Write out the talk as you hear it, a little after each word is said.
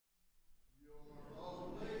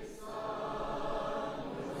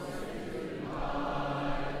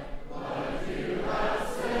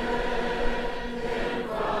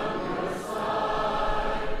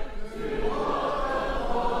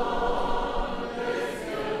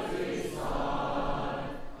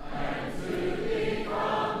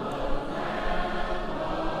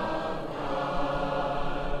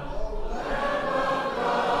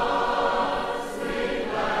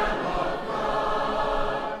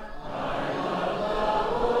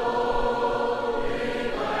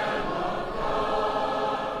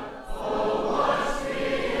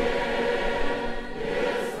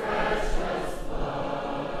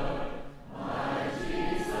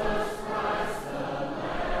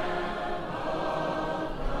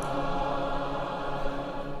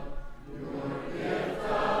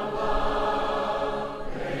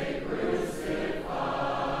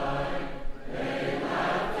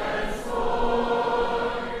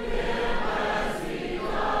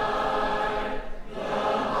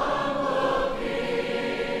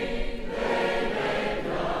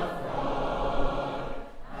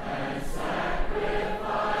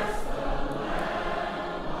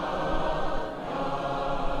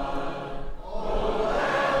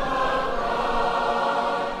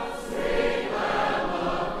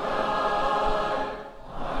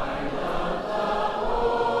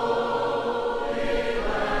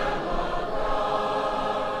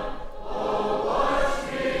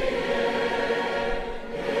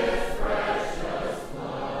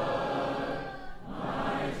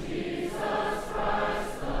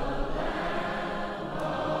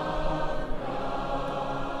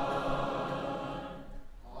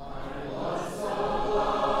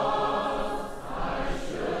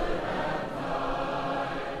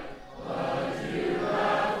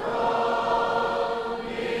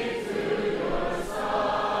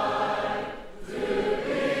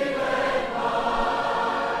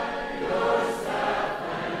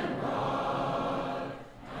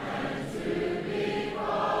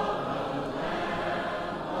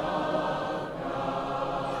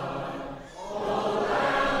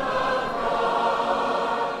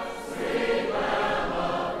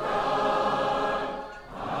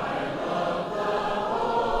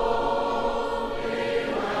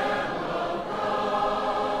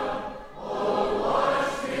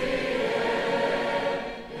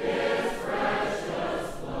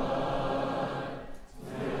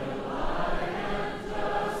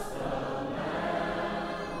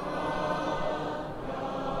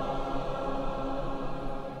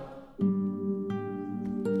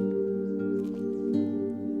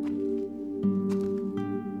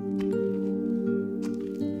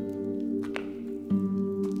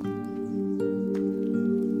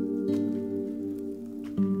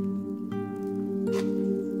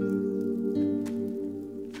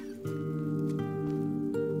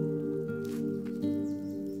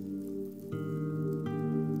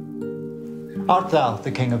Art thou the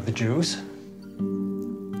King of the Jews?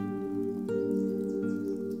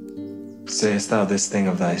 Sayest thou this thing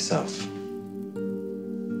of thyself?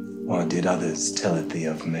 Or did others tell it thee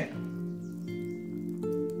of me?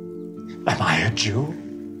 Am I a Jew?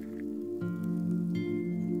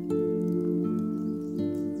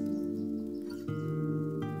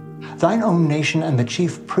 Thine own nation and the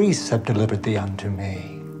chief priests have delivered thee unto me.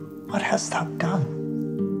 What hast thou done?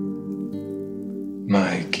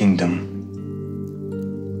 My kingdom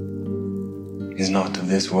is not of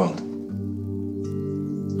this world.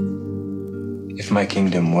 If my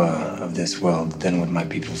kingdom were of this world, then would my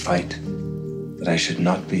people fight, that I should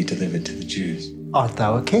not be delivered to the Jews. Art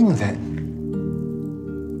thou a king then?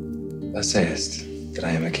 Thou sayest that I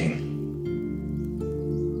am a king.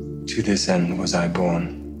 To this end was I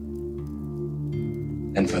born,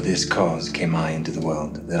 and for this cause came I into the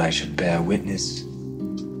world, that I should bear witness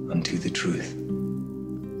unto the truth.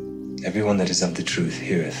 Everyone that is of the truth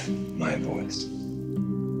heareth my voice.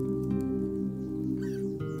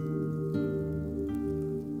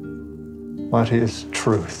 What is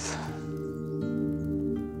truth?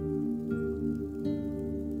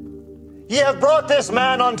 Ye have brought this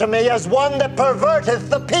man unto me as one that perverteth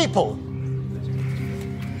the people.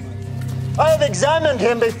 I have examined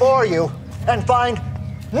him before you, and find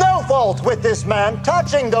no fault with this man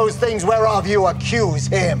touching those things whereof you accuse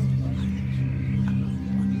him.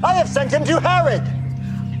 I have sent him to Herod.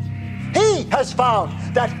 He has found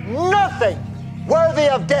that nothing worthy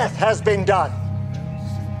of death has been done.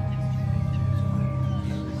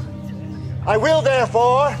 I will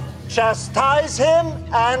therefore chastise him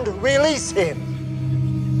and release him.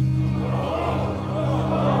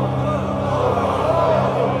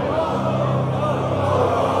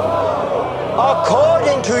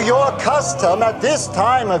 According to your custom, at this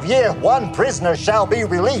time of year, one prisoner shall be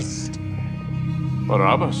released.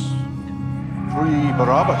 Barabbas. Free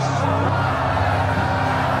Barabbas.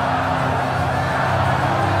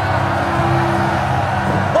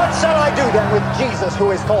 What shall I do then with Jesus,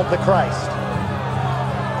 who is called the Christ?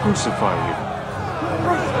 Crucify him.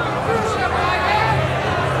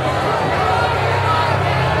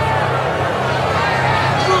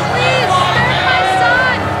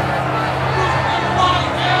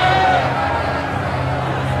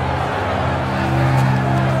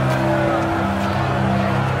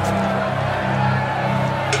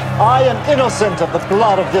 I am innocent of the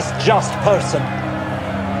blood of this just person.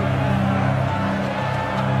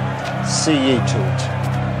 See ye to it.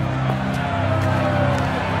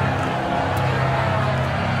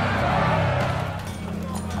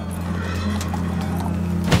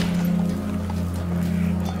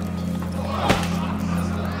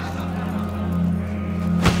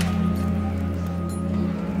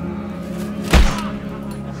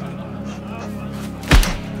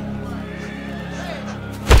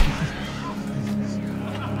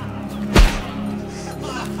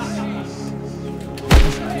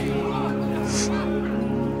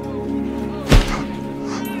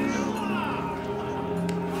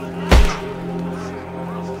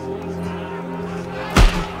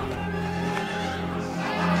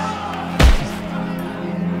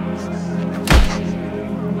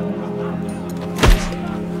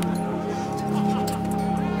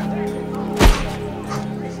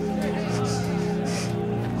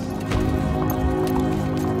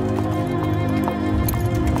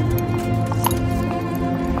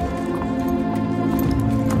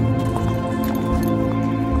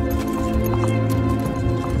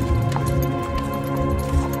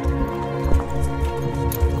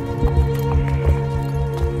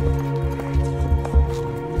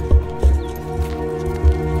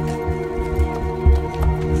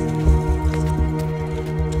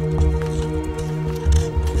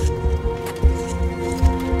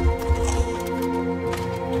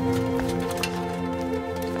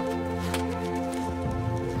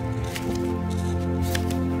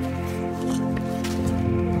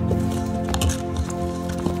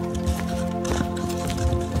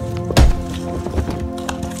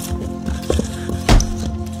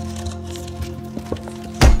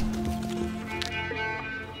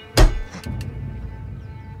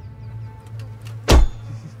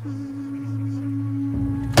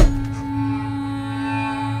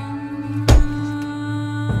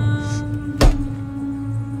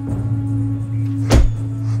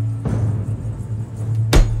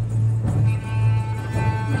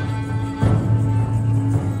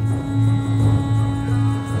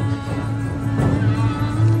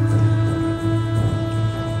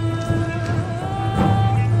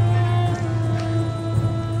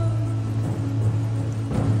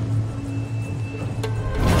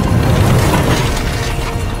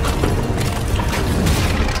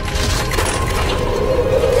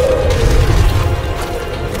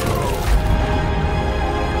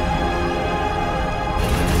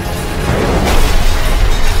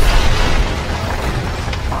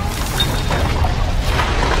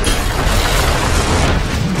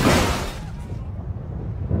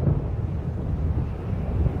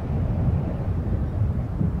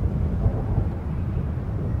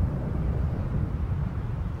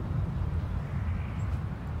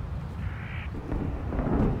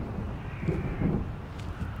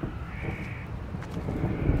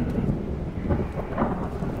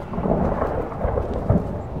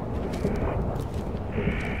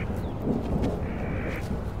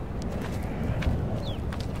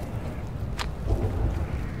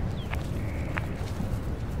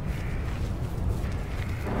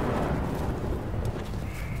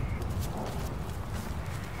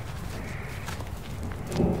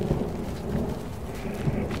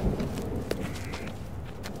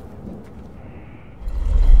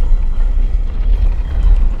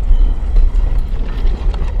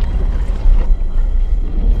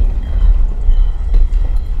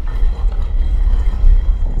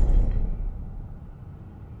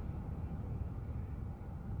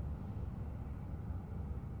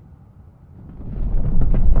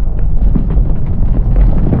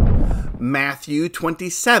 Matthew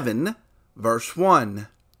 27, verse 1.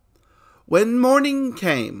 When morning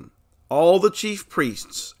came, all the chief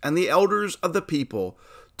priests and the elders of the people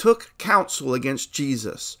took counsel against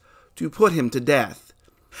Jesus to put him to death.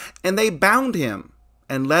 And they bound him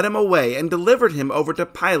and led him away and delivered him over to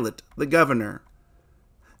Pilate the governor.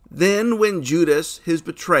 Then when Judas, his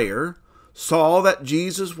betrayer, saw that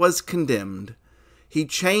Jesus was condemned, he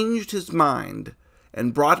changed his mind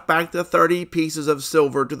and brought back the 30 pieces of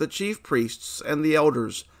silver to the chief priests and the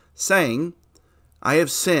elders, saying, I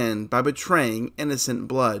have sinned by betraying innocent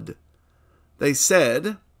blood. They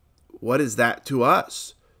said, What is that to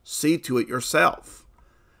us? See to it yourself.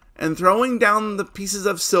 And throwing down the pieces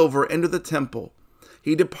of silver into the temple,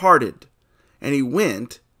 he departed, and he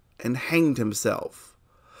went and hanged himself.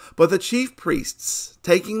 But the chief priests,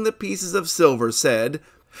 taking the pieces of silver, said,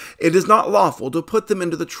 It is not lawful to put them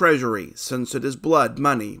into the treasury, since it is blood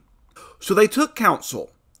money. So they took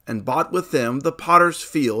counsel, and bought with them the potter's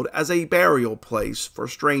field as a burial place for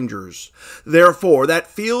strangers. Therefore that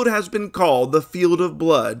field has been called the field of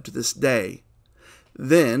blood to this day.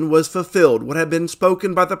 Then was fulfilled what had been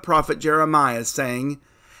spoken by the prophet Jeremiah, saying,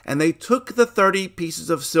 And they took the 30 pieces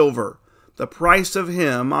of silver, the price of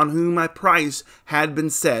him on whom a price had been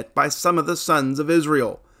set by some of the sons of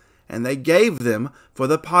Israel, and they gave them for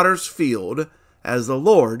the potter's field, as the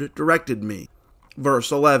Lord directed me.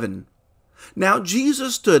 Verse 11. Now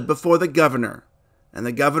Jesus stood before the governor, and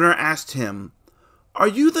the governor asked him, Are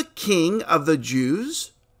you the king of the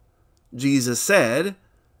Jews? Jesus said,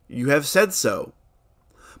 You have said so.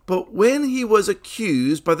 But when he was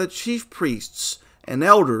accused by the chief priests and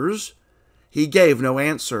elders, he gave no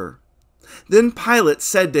answer. Then Pilate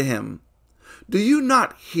said to him, Do you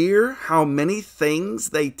not hear how many things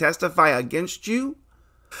they testify against you?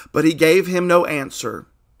 But he gave him no answer,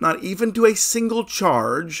 not even to a single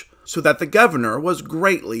charge, so that the governor was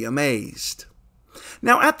greatly amazed.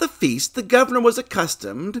 Now at the feast the governor was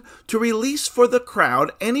accustomed to release for the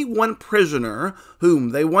crowd any one prisoner whom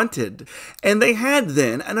they wanted, and they had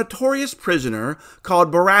then a notorious prisoner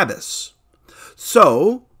called Barabbas.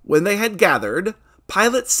 So, when they had gathered,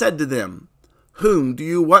 Pilate said to them, Whom do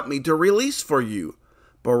you want me to release for you,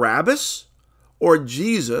 Barabbas or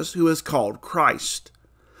Jesus, who is called Christ?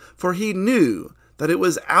 For he knew that it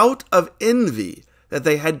was out of envy that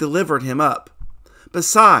they had delivered him up.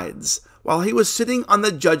 Besides, while he was sitting on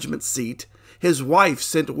the judgment seat, his wife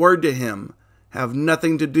sent word to him, Have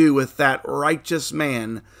nothing to do with that righteous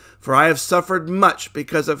man, for I have suffered much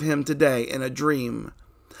because of him today in a dream.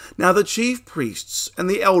 Now the chief priests and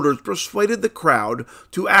the elders persuaded the crowd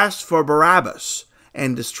to ask for Barabbas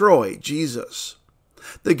and destroy Jesus.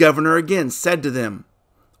 The governor again said to them,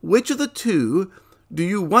 Which of the two do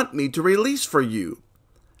you want me to release for you?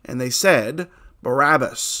 And they said,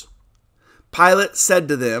 Barabbas. Pilate said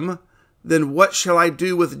to them, Then what shall I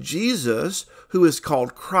do with Jesus, who is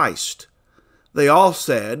called Christ? They all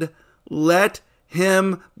said, Let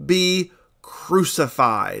him be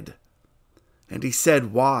crucified. And he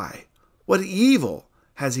said, Why? What evil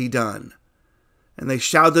has he done? And they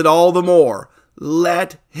shouted all the more,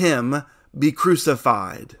 Let him be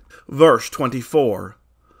crucified. Verse 24.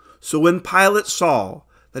 So when Pilate saw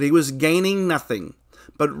that he was gaining nothing,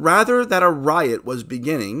 but rather that a riot was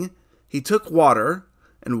beginning, he took water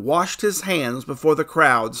and washed his hands before the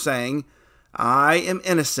crowd, saying, I am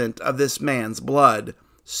innocent of this man's blood.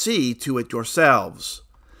 See to it yourselves.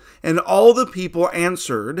 And all the people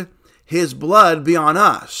answered, His blood be on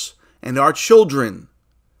us and our children.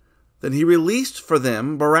 Then he released for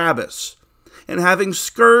them Barabbas, and having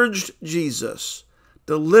scourged Jesus,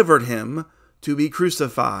 delivered him to be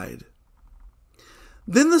crucified.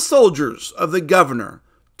 Then the soldiers of the governor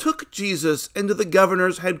took Jesus into the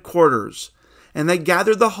governor's headquarters, and they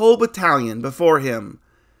gathered the whole battalion before him,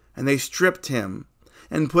 and they stripped him,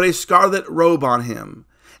 and put a scarlet robe on him,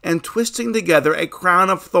 and twisting together a crown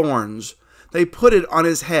of thorns, they put it on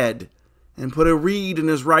his head, and put a reed in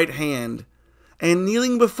his right hand, and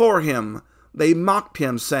kneeling before him, they mocked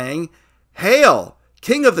him, saying, Hail,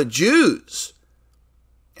 King of the Jews!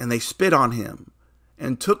 And they spit on him,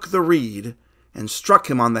 and took the reed, and struck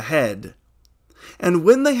him on the head. And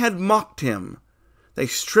when they had mocked him, they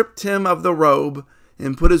stripped him of the robe,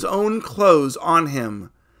 and put his own clothes on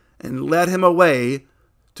him, and led him away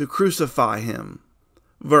to crucify him.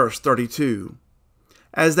 Verse 32.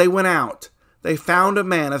 As they went out, they found a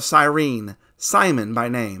man of Cyrene, Simon by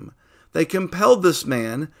name. They compelled this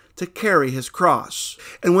man to carry his cross.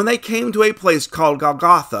 And when they came to a place called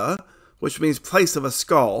Golgotha, which means place of a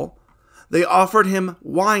skull, they offered him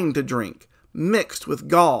wine to drink, mixed with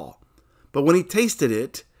gall. But when he tasted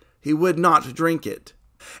it, he would not drink it.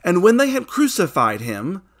 And when they had crucified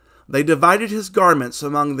him, They divided his garments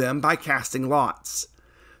among them by casting lots.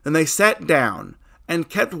 Then they sat down and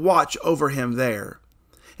kept watch over him there.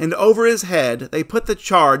 And over his head they put the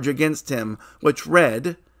charge against him, which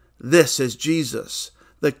read, "This is Jesus,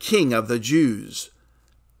 the King of the Jews."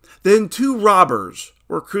 Then 2 robbers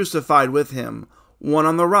were crucified with him, one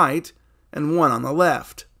on the right and one on the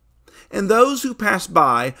left. And those who passed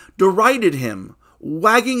by derided him,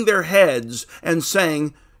 wagging their heads and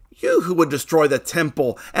saying, "You who would destroy the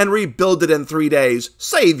temple and rebuild it in 3 days,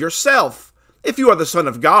 save yourself. If you are the Son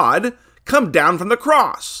of God, come down from the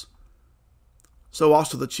cross." So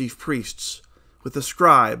also the chief priests, with the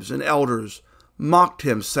scribes and elders, mocked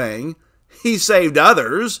him, saying, "He saved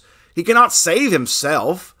others. He cannot save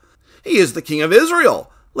himself. He is the King of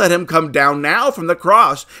Israel. Let him come down now from the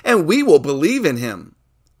cross, and we will believe in him.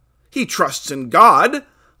 He trusts in God.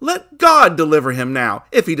 Let God deliver him now,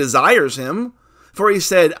 if he desires him. For he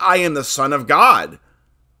said, 'I am the Son of God.'"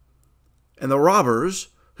 And the robbers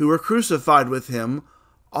who were crucified with him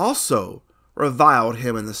also reviled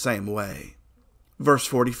him in the same way. Verse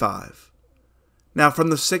 45. Now from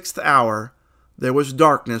the 6th hour there was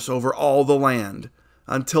darkness over all the land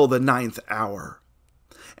until the 9th hour.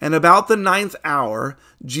 And about the 9th hour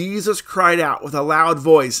Jesus cried out with a loud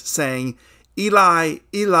voice, saying, "Eli,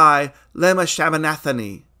 Eli, lema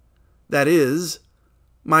sabachthani?" That is,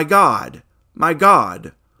 my God,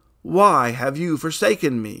 why have you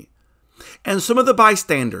forsaken me?" And some of the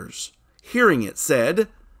bystanders, hearing it, said,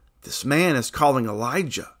 "This man is calling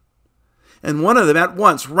Elijah." And one of them at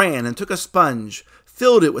once ran and took a sponge,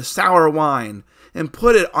 filled it with sour wine, and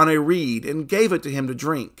put it on a reed, and gave it to him to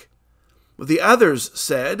drink. But the others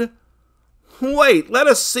said, "Wait, let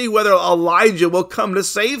us see whether Elijah will come to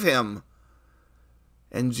save him."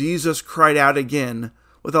 And Jesus cried out again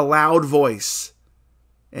with a loud voice,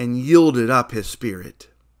 and yielded up his spirit.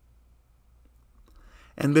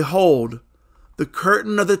 And behold, the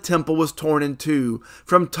curtain of the temple was torn in two,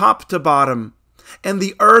 from top to bottom, and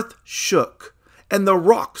the earth shook, and the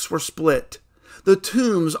rocks were split. The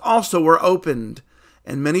tombs also were opened,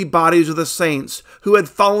 and many bodies of the saints who had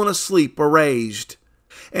fallen asleep were raised.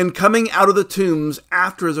 And coming out of the tombs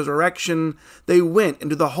after his resurrection, they went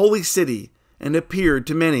into the holy city and appeared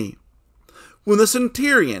to many. When the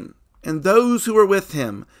centurion and those who were with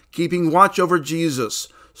him, keeping watch over Jesus,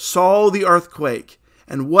 saw the earthquake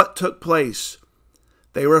and what took place,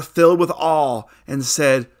 they were filled with awe and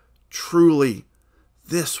said, "Truly,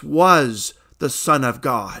 this was the Son of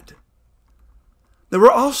God." There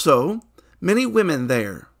were also many women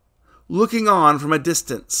there, looking on from a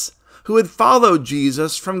distance, who had followed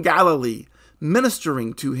Jesus from Galilee,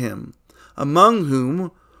 ministering to him, among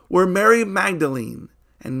whom were Mary Magdalene,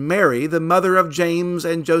 and Mary, the mother of James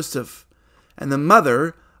and Joseph, and the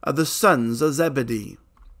mother of the sons of Zebedee.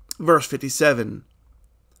 Verse 57.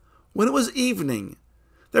 When it was evening,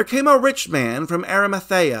 there came a rich man from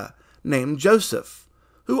Arimathea, named Joseph,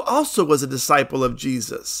 who also was a disciple of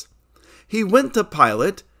Jesus. He went to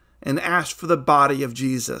Pilate and asked for the body of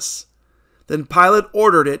Jesus. Then Pilate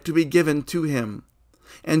ordered it to be given to him.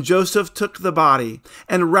 And Joseph took the body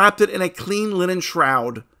and wrapped it in a clean linen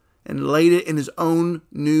shroud and laid it in his own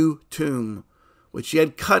new tomb, which he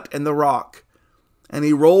had cut in the rock. And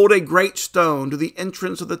he rolled a great stone to the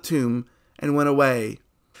entrance of the tomb and went away.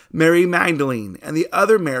 Mary Magdalene and the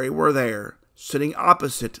other Mary were there, sitting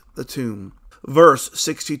opposite the tomb. Verse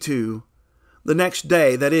 62. The next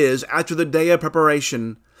day, that is, after the day of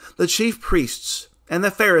preparation, the chief priests and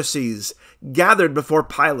the Pharisees gathered before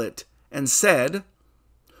Pilate and said,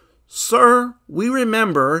 "Sir, we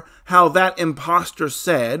remember how that impostor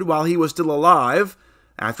said while he was still alive,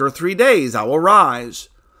 'After 3 days I will rise.'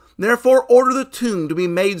 Therefore order the tomb to be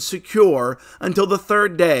made secure until the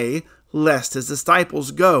 3rd day, lest his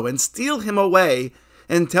disciples go and steal him away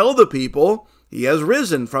and tell the people he has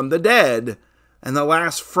risen from the dead, and the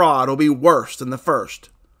last fraud will be worse than the first."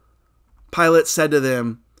 Pilate said to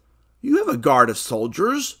them, "You have a guard of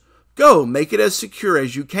soldiers. Go, make it as secure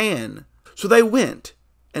as you can." So they went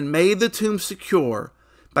and made the tomb secure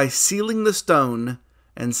by sealing the stone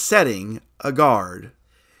and setting a guard.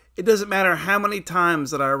 It doesn't matter how many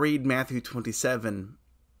times that I read Matthew 27,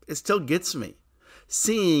 it still gets me.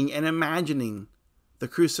 Seeing and imagining the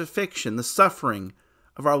crucifixion, the suffering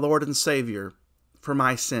of our Lord and Savior for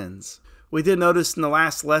my sins. We did notice in the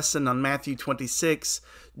last lesson on Matthew 26,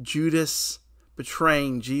 Judas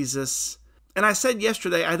betraying Jesus. And I said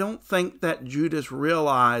yesterday, I don't think that Judas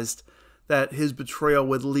realized that his betrayal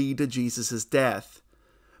would lead to Jesus' death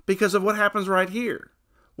because of what happens right here.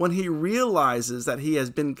 When he realizes that he has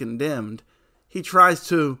been condemned, he tries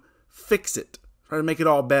to fix it, try to make it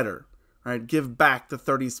all better, right? Give back the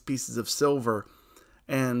 30 pieces of silver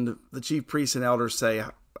And the chief priests and elders say,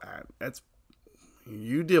 "That's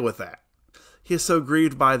you deal with that." He is so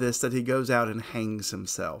grieved by this that he goes out and hangs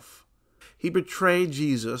himself. He betrayed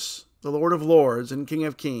Jesus, the Lord of Lords and King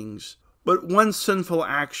of Kings. But one sinful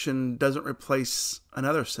action doesn't replace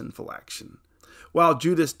another sinful action. While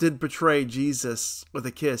Judas did betray Jesus with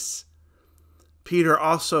a kiss, Peter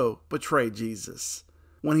also betrayed Jesus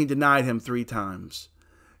when he denied him 3 times.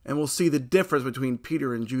 And we'll see the difference between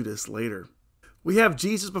Peter and Judas later. We have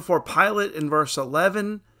Jesus before Pilate in verse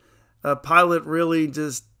 11. Pilate really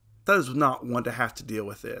just does not want to have to deal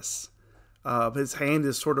with this. His hand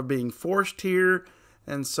is sort of being forced here,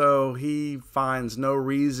 and so he finds no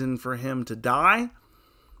reason for him to die.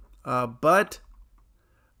 But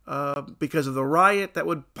because of the riot that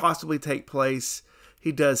would possibly take place,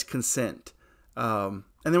 he does consent. And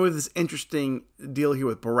then we have this interesting deal here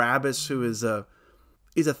with Barabbas, who is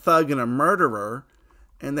he's a thug and a murderer,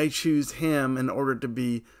 and they choose him in order to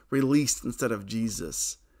be released instead of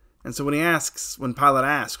Jesus. And so when Pilate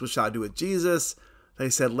asks, "What shall I do with Jesus?"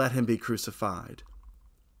 they said, "Let him be crucified."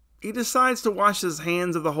 He decides to wash his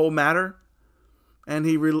hands of the whole matter, and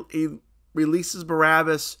he releases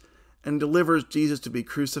Barabbas and delivers Jesus to be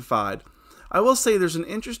crucified. I will say there's an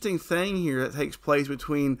interesting thing here that takes place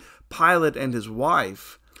between Pilate and his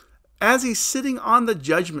wife. As he's sitting on the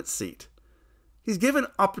judgment seat, he's given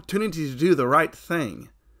opportunity to do the right thing.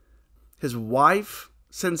 His wife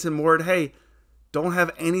sends him word, "Hey, don't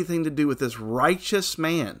have anything to do with this righteous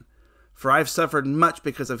man, for I've suffered much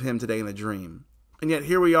because of him today in a dream." And yet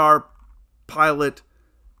here we are, Pilate,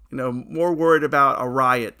 more worried about a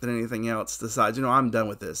riot than anything else, decides, I'm done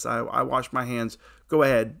with this. I wash my hands. Go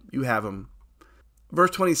ahead. You have him.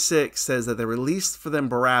 Verse 26 says that they released for them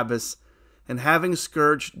Barabbas, and having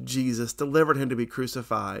scourged Jesus, delivered him to be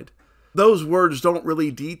crucified. Those words don't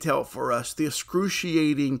really detail for us the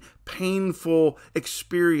excruciating, painful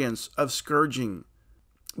experience of scourging.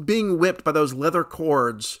 Being whipped by those leather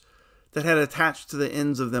cords that had attached to the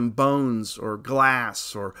ends of them bones or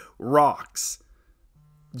glass or rocks.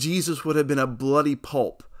 Jesus would have been a bloody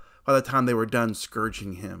pulp by the time they were done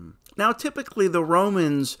scourging him. Now, typically the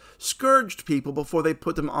Romans scourged people before they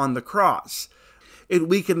put them on the cross. It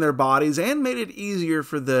weakened their bodies and made it easier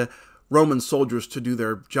for the Roman soldiers to do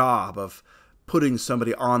their job of putting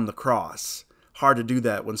somebody on the cross. Hard to do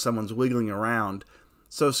that when someone's wiggling around.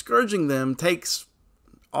 So scourging them takes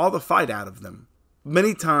all the fight out of them.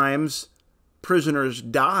 Many times, prisoners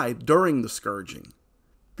died during the scourging.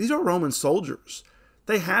 These are Roman soldiers.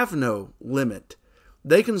 They have no limit.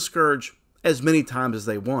 They can scourge as many times as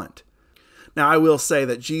they want. Now, I will say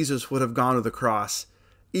that Jesus would have gone to the cross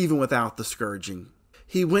even without the scourging.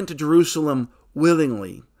 He went to Jerusalem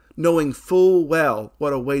willingly, knowing full well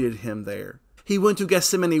what awaited him there. He went to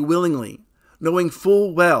Gethsemane willingly, knowing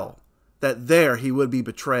full well that there he would be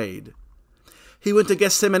betrayed. He went to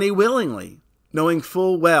Gethsemane willingly, knowing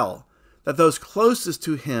full well that those closest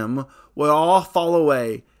to him would all fall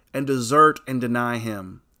away and desert and deny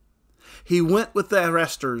him. He went with the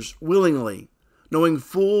arresters willingly, knowing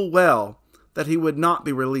full well that he would not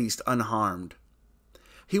be released unharmed.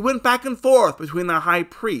 He went back and forth between the high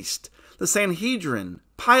priest, the Sanhedrin,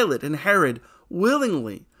 Pilate, and Herod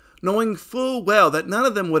willingly, knowing full well that none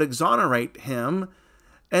of them would exonerate him,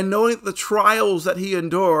 and knowing that the trials that he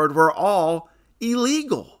endured were all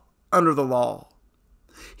illegal under the law.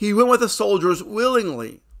 He went with the soldiers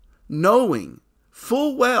willingly, knowing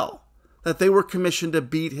full well that they were commissioned to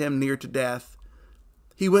beat him near to death.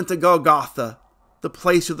 He went to Golgotha, the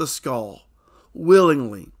place of the skull,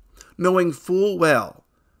 willingly, knowing full well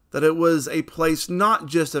that it was a place not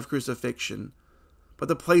just of crucifixion, but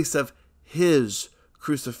the place of his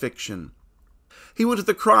crucifixion. He went to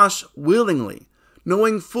the cross willingly,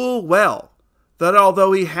 knowing full well that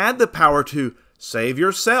although he had the power to save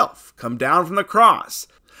yourself, come down from the cross,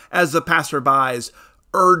 as the passerbys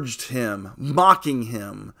urged him, mocking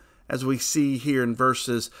him, as we see here in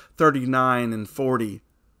verses 39 and 40,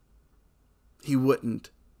 he wouldn't.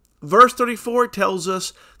 Verse 34 tells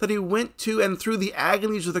us that he went to and through the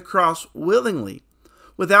agonies of the cross willingly,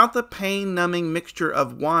 without the pain-numbing mixture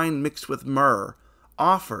of wine mixed with myrrh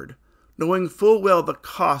offered, knowing full well the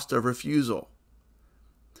cost of refusal.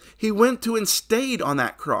 He went to and stayed on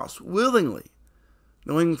that cross willingly,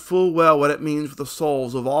 knowing full well what it means for the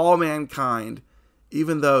souls of all mankind,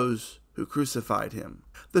 even those who crucified him.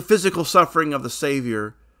 The physical suffering of the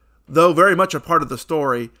Savior, though very much a part of the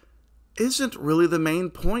story, isn't really the main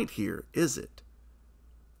point here, is it?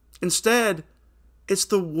 Instead, it's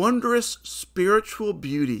the wondrous spiritual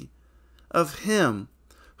beauty of him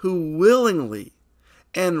who willingly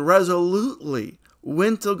and resolutely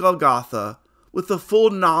went to Golgotha with the full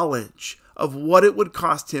knowledge of what it would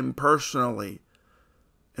cost him personally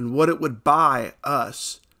and what it would buy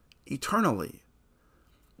us eternally.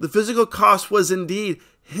 The physical cost was indeed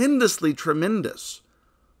hideously tremendous,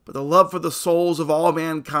 but the love for the souls of all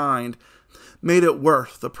mankind made it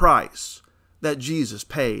worth the price that Jesus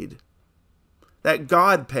paid, that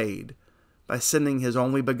God paid by sending his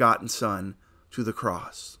only begotten Son to the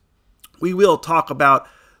cross. We will talk about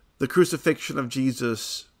the crucifixion of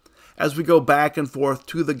Jesus as we go back and forth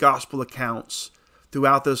to the gospel accounts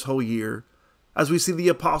throughout this whole year, as we see the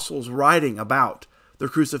apostles writing about the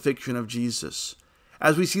crucifixion of Jesus,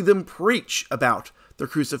 as we see them preach about the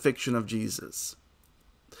crucifixion of Jesus.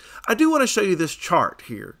 I do want to show you this chart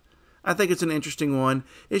here. I think it's an interesting one.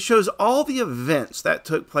 It shows all the events that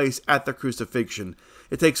took place at the crucifixion.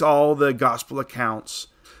 It takes all the gospel accounts,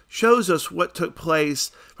 shows us what took place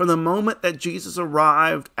from the moment that Jesus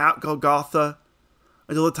arrived at Golgotha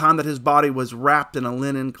until the time that his body was wrapped in a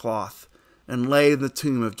linen cloth and laid in the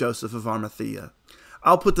tomb of Joseph of Arimathea.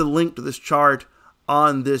 I'll put the link to this chart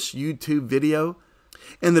on this YouTube video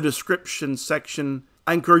in the description section.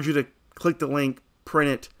 I encourage you to click the link, print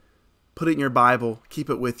it, put it in your Bible, keep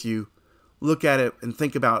it with you, look at it, and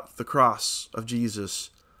think about the cross of Jesus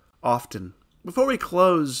often. Before we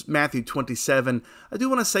close Matthew 27, I do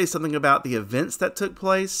want to say something about the events that took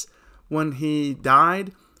place when he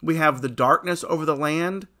died. We have the darkness over the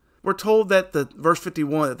land. We're told that verse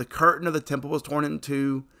 51, that the curtain of the temple was torn in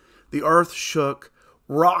two, the earth shook,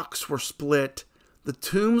 rocks were split, the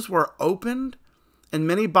tombs were opened, and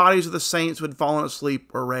many bodies of the saints who had fallen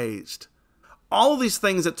asleep were raised. All of these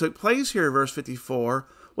things that took place here, verse 54,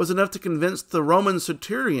 was enough to convince the Roman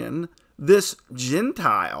centurion, this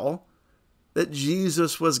Gentile, that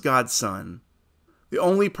Jesus was God's Son. The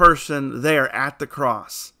only person there at the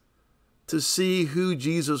cross to see who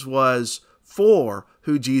Jesus was, for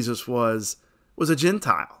who Jesus was a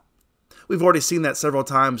Gentile. We've already seen that several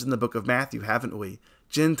times in the book of Matthew, haven't we?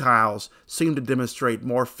 Gentiles seem to demonstrate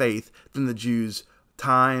more faith than the Jews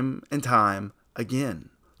time and time again.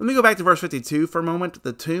 Let me go back to verse 52 for a moment.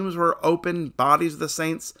 The tombs were open, bodies of the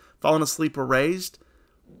saints fallen asleep were raised.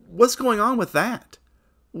 What's going on with that?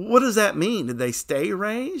 What does that mean? Did they stay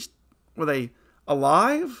raised? Were they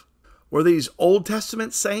alive? Were these Old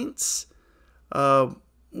Testament saints?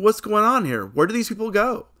 What's going on here? Where do these people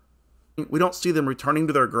go? We don't see them returning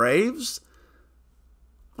to their graves.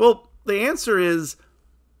 Well, the answer is,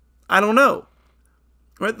 I don't know.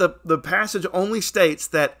 Right? The passage only states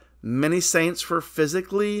that many saints were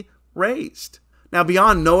physically raised. Now,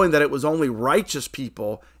 beyond knowing that it was only righteous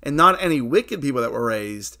people and not any wicked people that were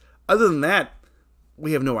raised, other than that,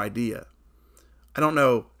 we have no idea. I don't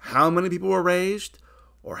know how many people were raised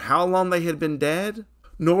or how long they had been dead,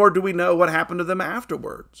 nor do we know what happened to them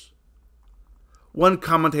afterwards. One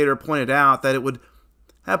commentator pointed out that it would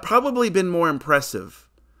have probably been more impressive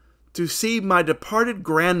to see my departed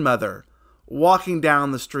grandmother walking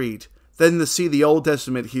down the street than to see the Old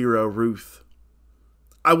Testament hero Ruth.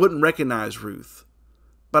 I wouldn't recognize Ruth,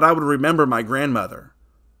 but I would remember my grandmother.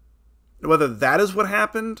 Whether that is what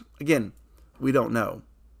happened, again, we don't know.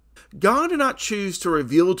 God did not choose to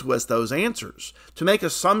reveal to us those answers. To make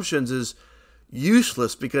assumptions is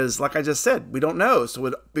useless because, like I just said, we don't know, so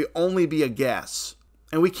it would only be a guess.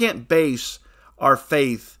 And we can't base our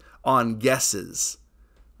faith on guesses.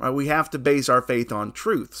 Right? We have to base our faith on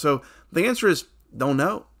truth. So the answer is, don't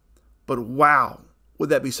know. But wow, would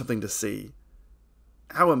that be something to see?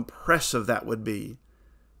 How impressive that would be.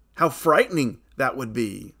 How frightening that would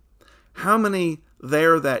be. How many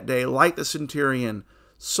there that day, like the centurion,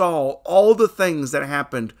 saw all the things that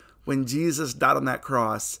happened when Jesus died on that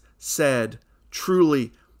cross, said,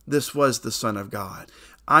 truly, this was the Son of God.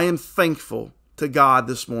 I am thankful to God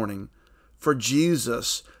this morning for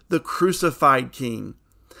Jesus, the crucified King.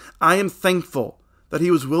 I am thankful that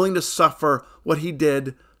he was willing to suffer what he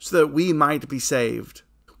did so that we might be saved.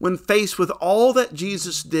 When faced with all that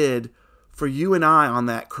Jesus did for you and I on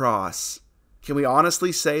that cross, can we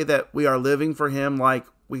honestly say that we are living for him like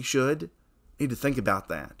we should? Need to think about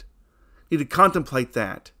that. Need to contemplate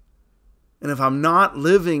that. And if I'm not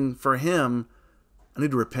living for him, I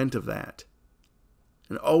need to repent of that.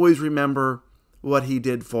 And always remember what he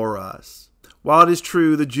did for us. While it is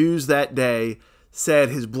true, the Jews that day said,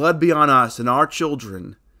 his blood be on us and our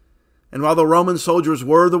children. And while the Roman soldiers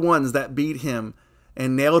were the ones that beat him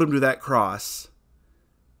and nailed him to that cross,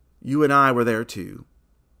 you and I were there too.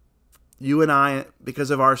 You and I,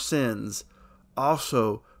 because of our sins,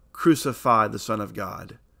 also crucified the Son of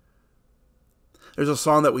God. There's a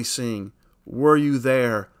song that we sing, were you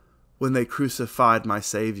there when they crucified my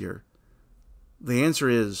Savior? The answer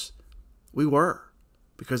is, we were,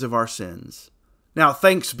 because of our sins. Now,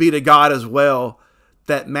 thanks be to God as well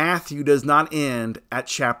that Matthew does not end at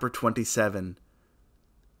chapter 27,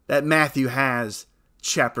 that Matthew has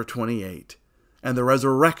chapter 28 and the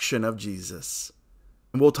resurrection of Jesus.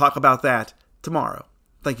 And we'll talk about that tomorrow.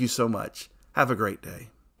 Thank you so much. Have a great day.